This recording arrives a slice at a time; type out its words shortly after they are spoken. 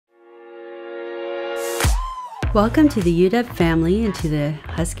Welcome to the UW family and to the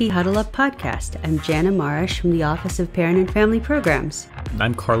Husky Huddle Up podcast. I'm Jannah Marish from the Office of Parent and Family Programs. And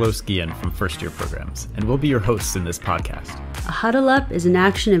I'm Carlos Jannah from First Year Programs, and we'll be your hosts in this podcast. A huddle up is an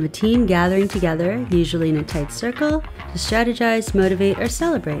action of a team gathering together, usually in a tight circle, to strategize, motivate, or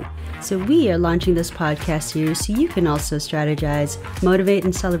celebrate. So we are launching this podcast series so you can also strategize, motivate,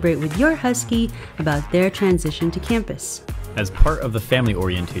 and celebrate with your Husky about their transition to campus. As part of the family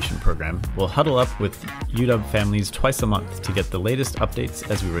orientation program, we'll huddle up with UW families twice a month to get the latest updates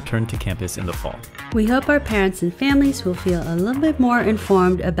as we return to campus in the fall. We hope our parents and families will feel a little bit more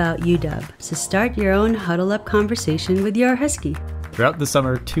informed about UW, so start your own huddle up conversation with your Husky. Throughout the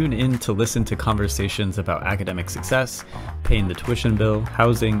summer, tune in to listen to conversations about academic success, paying the tuition bill,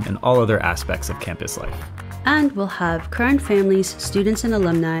 housing, and all other aspects of campus life. And we'll have current families, students, and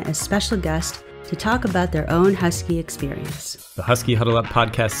alumni as special guests to talk about their own Husky experience. The Husky Huddle Up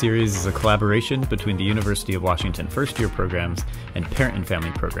podcast series is a collaboration between the University of Washington First Year Programs and Parent and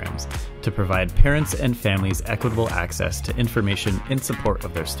Family Programs to provide parents and families equitable access to information in support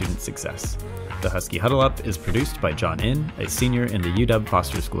of their student success. The Husky Huddle Up is produced by John In, a senior in the UW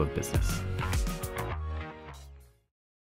Foster School of Business.